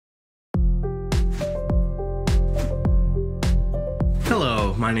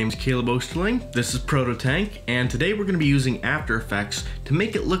my name's Caleb Osterling, this is Prodotank, and today we're going to be using After Effects to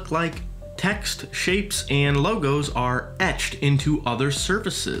make it look like text, shapes, and logos are etched into other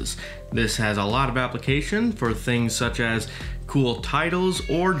surfaces. This has a lot of application for things such as cool titles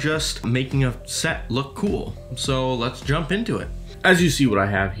or just making a set look cool. So let's jump into it. As you see, what I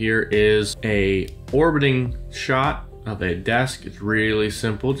have here is a orbiting shot of a desk. It's really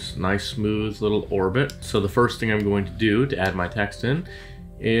simple, just a nice smooth little orbit. So the first thing I'm going to do to add my text in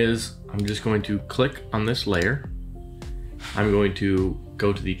is I'm just going to click on this layer. I'm going to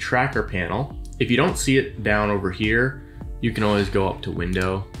go to the tracker panel. If you don't see it down over here, you can always go up to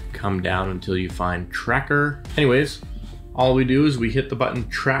window, come down until you find tracker. Anyways, all we do is we hit the button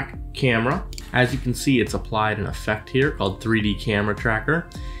track camera. As you can see, it's applied an effect here called 3D camera tracker.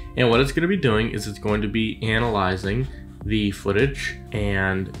 And what it's going to be doing is it's going to be analyzing the footage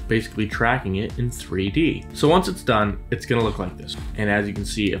and basically tracking it in 3D. So once it's done, it's going to look like this. And as you can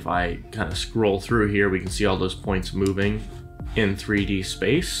see, if I kind of scroll through here, we can see all those points moving in 3D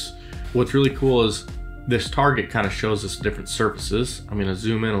space. What's really cool is this target kind of shows us different surfaces. I'm going to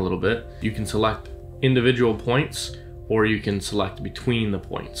zoom in a little bit. You can select individual points or you can select between the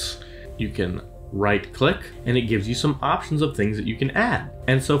points. You can right click and it gives you some options of things that you can add.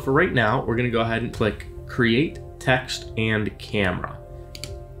 And so for right now, we're going to go ahead and click Create Text and Camera.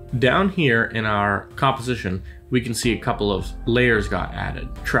 Down here in our composition, we can see a couple of layers got added.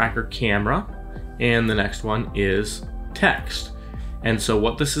 Tracker camera, and the next one is text. And so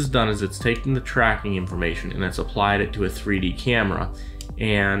what this has done is it's taken the tracking information and it's applied it to a 3D camera,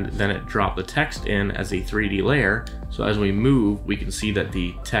 and then it dropped the text in as a 3D layer. So as we move, we can see that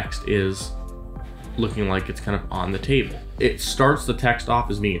the text is looking like it's kind of on the table. It starts the text off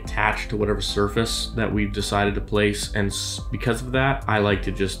as being attached to whatever surface that we've decided to place, and because of that, I like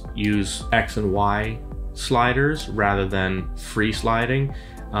to just use X and Y sliders rather than free sliding,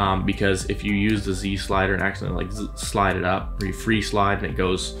 because if you use the Z slider and accidentally slide it up, or you free slide and it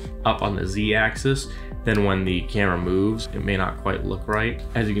goes up on the Z axis, then when the camera moves, it may not quite look right.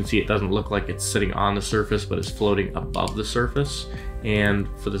 As you can see, it doesn't look like it's sitting on the surface, but it's floating above the surface. And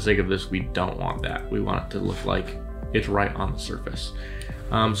for the sake of this, we don't want that. We want it to look like it's right on the surface.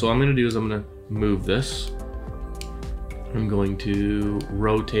 So what I'm gonna do is I'm gonna move this. I'm going to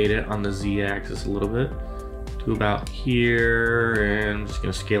rotate it on the Z axis a little bit to about here, and I'm just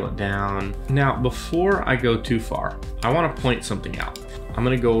gonna scale it down. Now, before I go too far, I wanna point something out. I'm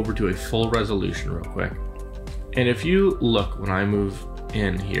gonna go over to a full resolution real quick. And if you look when I move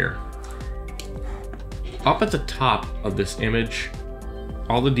in here, up at the top of this image,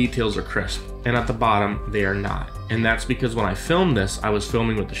 all the details are crisp, and at the bottom, they are not. And that's because when I filmed this, I was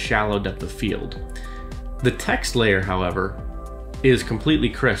filming with a shallow depth of field. The text layer, however, is completely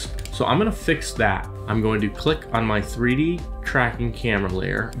crisp. So I'm gonna fix that. I'm going to click on my 3D tracking camera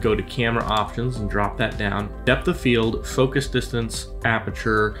layer, go to camera options and drop that down. Depth of field, focus distance,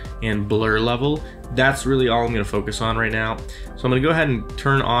 aperture, and blur level. That's really all I'm gonna focus on right now. So I'm gonna go ahead and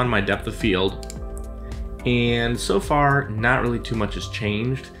turn on my depth of field. And so far, not really too much has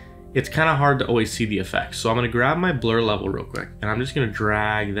changed. It's kind of hard to always see the effects. So I'm gonna grab my blur level real quick, and I'm just gonna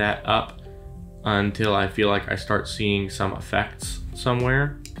drag that up until I feel like I start seeing some effects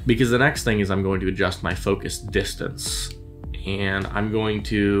somewhere. Because the next thing is I'm going to adjust my focus distance, and I'm going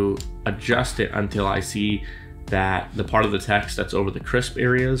to adjust it until I see that the part of the text that's over the crisp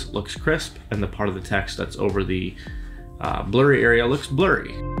areas looks crisp, and the part of the text that's over the blurry area looks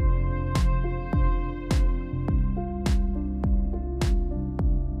blurry.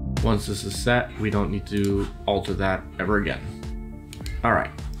 Once this is set, we don't need to alter that ever again. All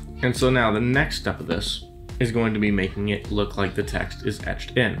right, and so now the next step of this is going to be making it look like the text is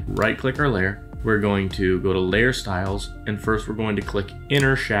etched in. Right click our layer, we're going to go to layer styles, and first we're going to click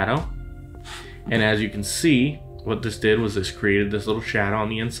inner shadow. And as you can see, what this did was this created this little shadow on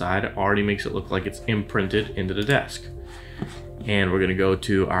the inside. It already makes it look like it's imprinted into the desk. And we're gonna go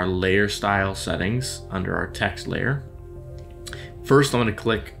to our layer style settings under our text layer. First, I'm gonna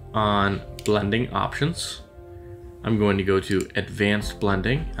click on blending options. I'm going to go to advanced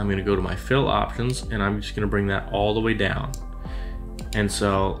blending. I'm going to go to my fill options, and I'm just going to bring that all the way down. And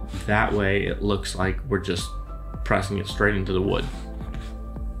so that way it looks like we're just pressing it straight into the wood.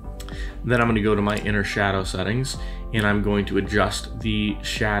 Then I'm going to go to my inner shadow settings, and I'm going to adjust the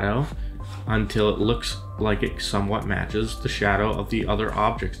shadow until it looks like it somewhat matches the shadow of the other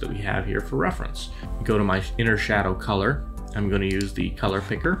objects that we have here for reference. Go to my inner shadow color. I'm going to use the color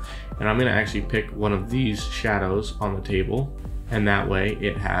picker, and I'm going to actually pick one of these shadows on the table, and that way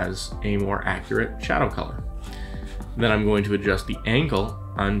it has a more accurate shadow color. Then I'm going to adjust the angle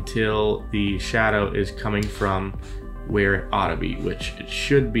until the shadow is coming from where it ought to be, which it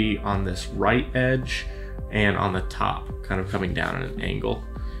should be on this right edge and on the top, kind of coming down at an angle,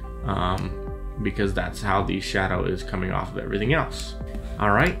 because that's how the shadow is coming off of everything else.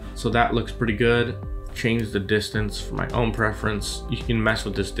 All right, so that looks pretty good. Change the distance for my own preference. You can mess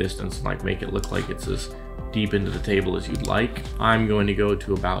with this distance and like make it look like it's as deep into the table as you'd like. I'm going to go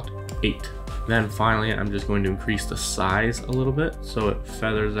to about 8. Then finally, I'm just going to increase the size a little bit so it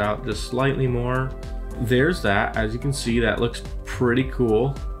feathers out just slightly more. There's that. As you can see, that looks pretty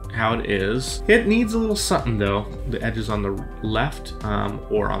cool how it is. It needs a little something though. The edges on the left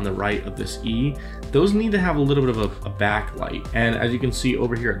or on the right of this E, those need to have a little bit of a backlight. And as you can see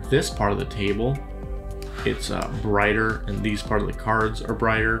over here at this part of the table, it's brighter, and these part of the cards are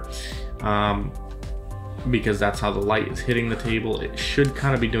brighter because that's how the light is hitting the table. It should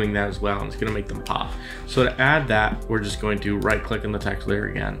kind of be doing that as well, and it's going to make them pop. So to add that, we're just going to right click on the text layer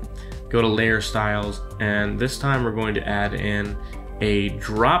again, go to layer styles, and this time we're going to add in a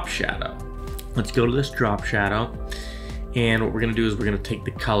drop shadow. Let's go to this drop shadow, and what we're going to do is we're going to take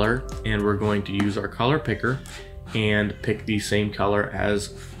the color and we're going to use our color picker and pick the same color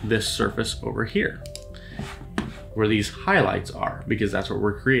as this surface over here where these highlights are, because that's what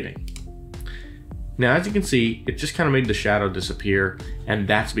we're creating. Now, as you can see, it just kind of made the shadow disappear, and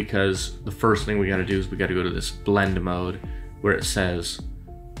that's because the first thing we got to do is we got to go to this blend mode where it says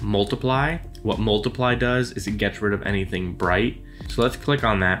multiply. What multiply does is it gets rid of anything bright. So let's click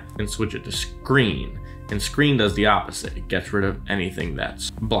on that and switch it to screen. And screen does the opposite. It gets rid of anything that's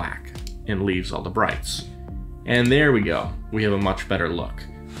black and leaves all the brights. And there we go. We have a much better look.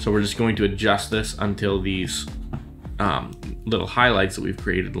 So we're just going to adjust this until these little highlights that we've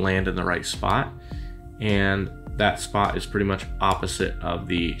created land in the right spot. And that spot is pretty much opposite of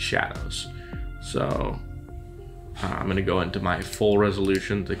the shadows. So I'm gonna go into my full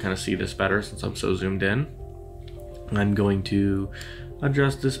resolution to kind of see this better since I'm so zoomed in. I'm going to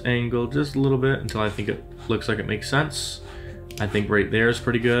adjust this angle just a little bit until I think it looks like it makes sense. I think right there is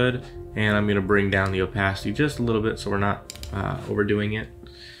pretty good. And I'm gonna bring down the opacity just a little bit so we're not overdoing it.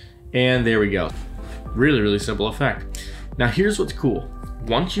 And there we go. Really, really simple effect. Now here's what's cool.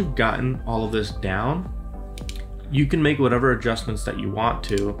 Once you've gotten all of this down, you can make whatever adjustments that you want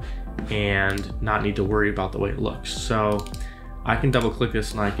to and not need to worry about the way it looks. So I can double click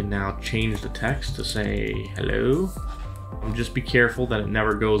this and I can now change the text to say hello. Just be careful that it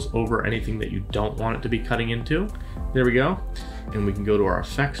never goes over anything that you don't want it to be cutting into. There we go. And we can go to our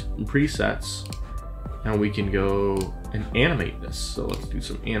effects and presets, and we can go and animate this. So let's do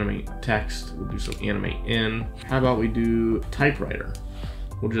some animate text. We'll do some animate in. How about we do typewriter?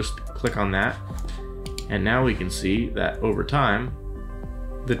 We'll just click on that. And now we can see that over time,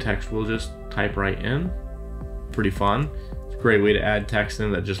 the text will just type right in. Pretty fun. It's a great way to add text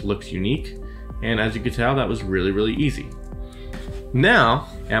in that just looks unique. And as you can tell, that was really, really easy. Now,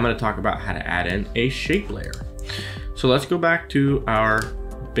 I'm going to talk about how to add in a shape layer. So let's go back to our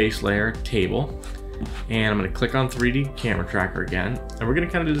base layer table, and I'm going to click on 3D camera tracker again, and we're going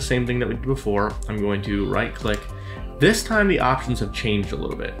to kind of do the same thing that we did before. I'm going to right click. This time the options have changed a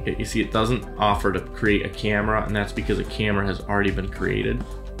little bit. You see it doesn't offer to create a camera, and that's because a camera has already been created.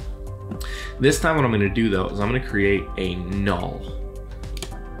 This time what I'm going to do though is I'm going to create a null.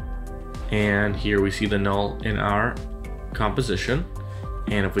 And here we see the null in our composition,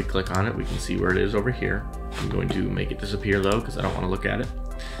 and if we click on it we can see where it is over here. I'm going to make it disappear though because I don't want to look at it.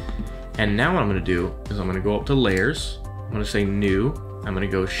 And now what I'm going to do is I'm going to go up to layers, I'm going to say new, I'm going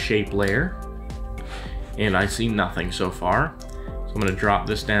to go shape layer, and I see nothing so far. So I'm going to drop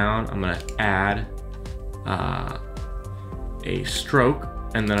this down, I'm going to add a stroke,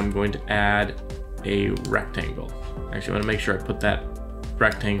 and then I'm going to add a rectangle. Actually, I want to make sure I put that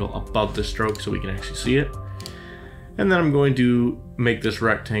rectangle above the stroke so we can actually see it. And then I'm going to make this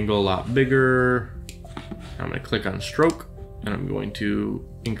rectangle a lot bigger. I'm going to click on stroke, and I'm going to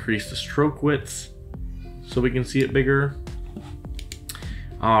increase the stroke width so we can see it bigger.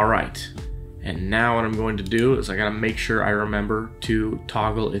 All right, and now what I'm going to do is I gotta make sure I remember to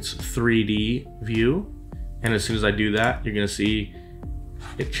toggle its 3D view. And as soon as I do that, you're gonna see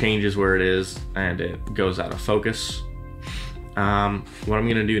it changes where it is and it goes out of focus. What I'm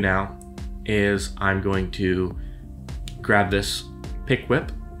gonna do now is I'm going to grab this pick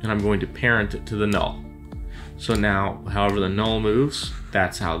whip and I'm going to parent it to the null. So now, however the null moves,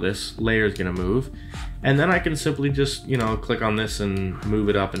 that's how this layer is gonna move. And then I can simply just, click on this and move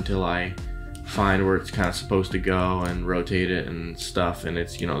it up until I find where it's kind of supposed to go and rotate it and stuff. And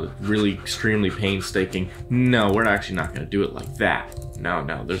it's, really extremely painstaking. No, we're actually not gonna do it like that.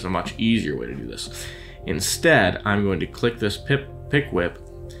 No, there's a much easier way to do this. Instead, I'm going to click this pick whip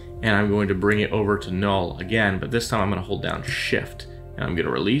and I'm going to bring it over to null again, but this time I'm gonna hold down shift and I'm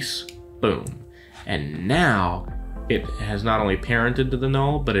gonna release, boom. And now it has not only parented to the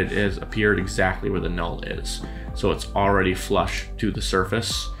null, but it has appeared exactly where the null is. So it's already flush to the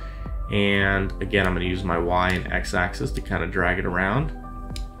surface. And again, I'm gonna use my Y and X axis to kind of drag it around.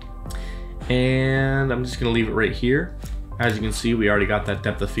 And I'm just gonna leave it right here. As you can see, we already got that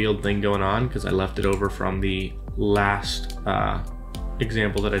depth of field thing going on because I left it over from the last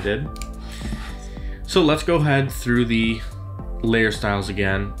example that I did. So let's go ahead through the layer styles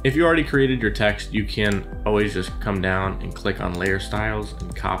again. If you already created your text, you can always just come down and click on layer styles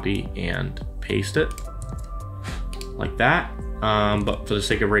and copy and paste it like that. But for the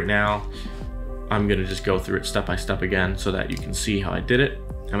sake of right now, I'm gonna just go through it step by step again so that you can see how I did it.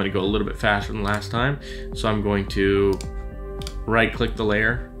 I'm gonna go a little bit faster than last time. So I'm going to right click the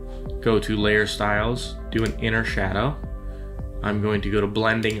layer, go to layer styles, do an inner shadow. I'm going to go to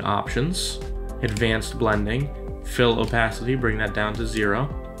blending options, advanced blending, fill opacity, bring that down to 0.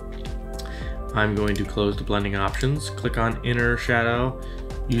 I'm going to close the blending options, click on inner shadow,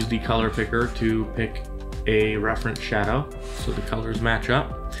 use the color picker to pick a reference shadow so the colors match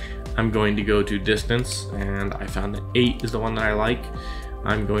up. I'm going to go to distance, and I found that 8 is the one that I like.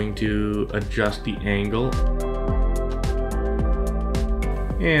 I'm going to adjust the angle.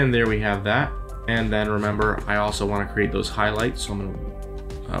 And there we have that. And then remember, I also want to create those highlights, so I'm going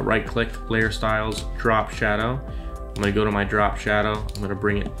to right click, layer styles, drop shadow. I'm going to go to my drop shadow. I'm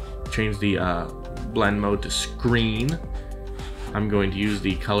going to change the blend mode to screen. I'm going to use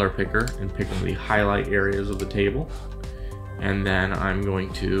the color picker and pick one of the highlight areas of the table. And then I'm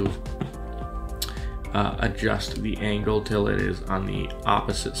going to adjust the angle till it is on the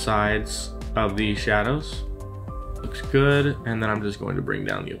opposite sides of the shadows. Looks good. And then I'm just going to bring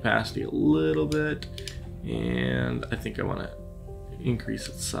down the opacity a little bit. And I think I want to increase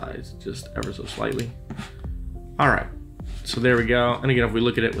its size just ever so slightly. All right, so there we go. And again, if we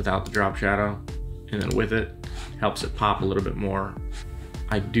look at it without the drop shadow and then with it, helps it pop a little bit more.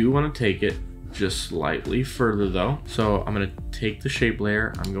 I do want to take it just slightly further though. So I'm going to take the shape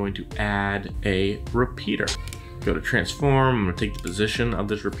layer. I'm going to add a repeater. Go to transform. I'm going to take the position of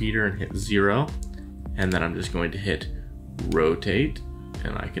this repeater and hit 0. And then I'm just going to hit rotate,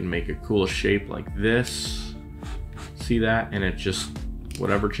 and I can make a cool shape like this. See that? And it just,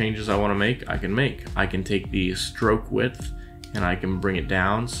 whatever changes I want to make, I can make. I can take the stroke width and I can bring it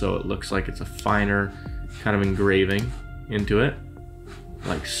down so it looks like it's a finer kind of engraving into it,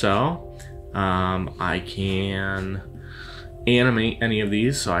 like so. I can animate any of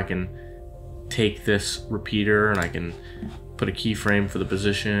these, so I can take this repeater and I can put a keyframe for the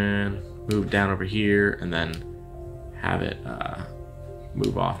position, move down over here, and then have it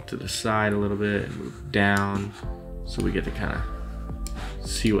move off to the side a little bit and move down, so we get to kind of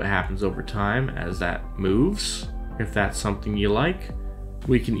see what happens over time as that moves. If that's something you like,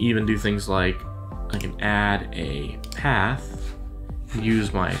 we can even do things like I can add a path,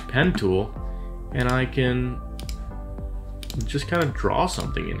 use my pen tool, and I can just kind of draw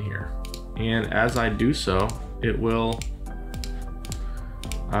something in here. And as I do so, it will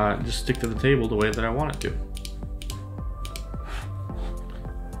just stick to the table the way that I want it to.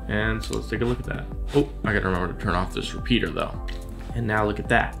 And so let's take a look at that. Oh, I gotta remember to turn off this repeater though. And now look at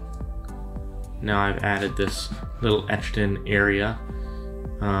that. Now I've added this little etched in area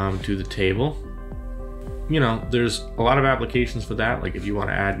to the table. You know, there's a lot of applications for that. Like if you want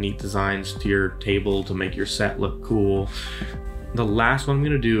to add neat designs to your table to make your set look cool. The last one I'm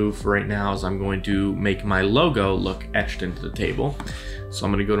going to do for right now is I'm going to make my logo look etched into the table. So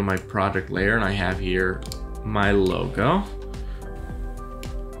I'm going to go to my project layer and I have here my logo.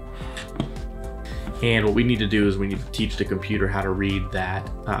 And what we need to do is we need to teach the computer how to read that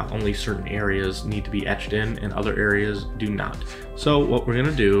only certain areas need to be etched in and other areas do not. So what we're going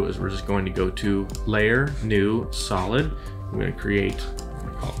to do is we're just going to go to layer, new, solid. I'm going to create, I'm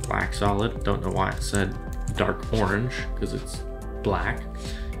going to call it black solid. Don't know why it said dark orange because it's black.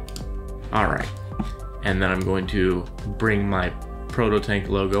 All right. And then I'm going to bring my Prodotank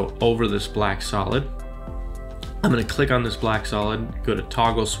logo over this black solid. I'm going to click on this black solid, go to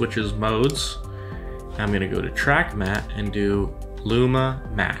toggle switches modes. I'm going to go to track matte and do Luma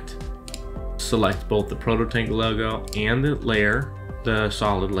matte. Select both the Prodotank logo and the layer, the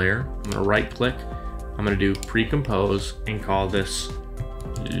solid layer. I'm going to right click. I'm going to do pre-compose and call this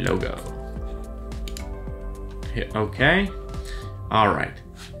logo. Hit OK. All right.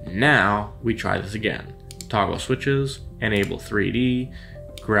 Now we try this again. Toggle switches, enable 3D,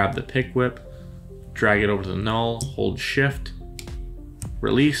 grab the pick whip, drag it over to the null, hold shift,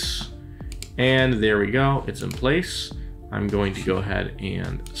 release. And there we go, it's in place. I'm going to go ahead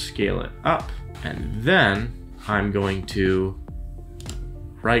and scale it up. And then I'm going to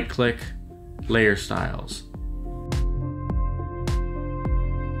right click, layer styles.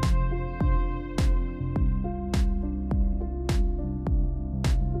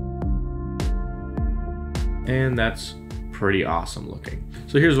 And that's pretty awesome looking.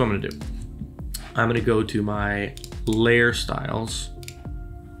 So here's what I'm gonna do. I'm gonna go to my layer styles.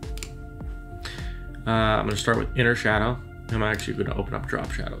 I'm gonna start with inner shadow. I'm actually gonna open up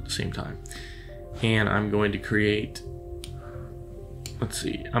drop shadow at the same time. And I'm going to create, let's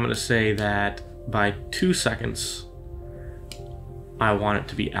see, I'm gonna say that by 2 seconds, I want it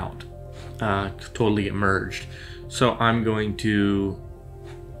to be out, totally emerged. So I'm going to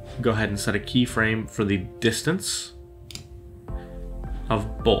go ahead and set a keyframe for the distance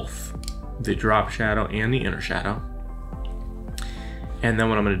of both the drop shadow and the inner shadow. And then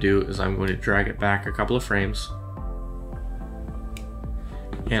what I'm going to do is I'm going to drag it back a couple of frames,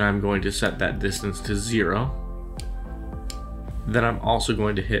 and I'm going to set that distance to 0. Then I'm also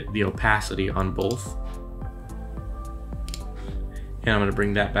going to hit the opacity on both, and I'm going to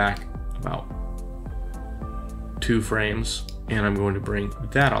bring that back about 2 frames, and I'm going to bring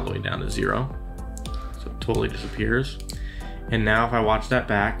that all the way down to 0, so it totally disappears. And now if I watch that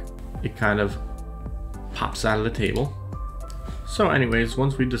back, it kind of pops out of the table. So anyways,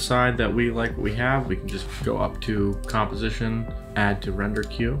 once we decide that we like what we have, we can just go up to composition, add to render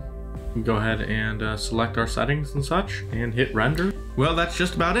queue, and go ahead and select our settings and such and hit render. Well, that's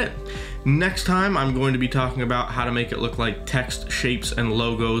just about it. Next time, I'm going to be talking about how to make it look like text, shapes, and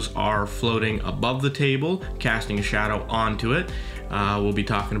logos are floating above the table, casting a shadow onto it. We'll be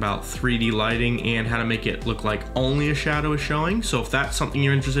talking about 3D lighting and how to make it look like only a shadow is showing. So if that's something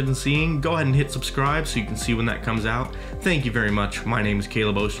you're interested in seeing, go ahead and hit subscribe so you can see when that comes out. Thank you very much. My name is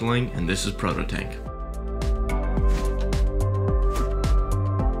Caleb Osterling, and this is Prodotank.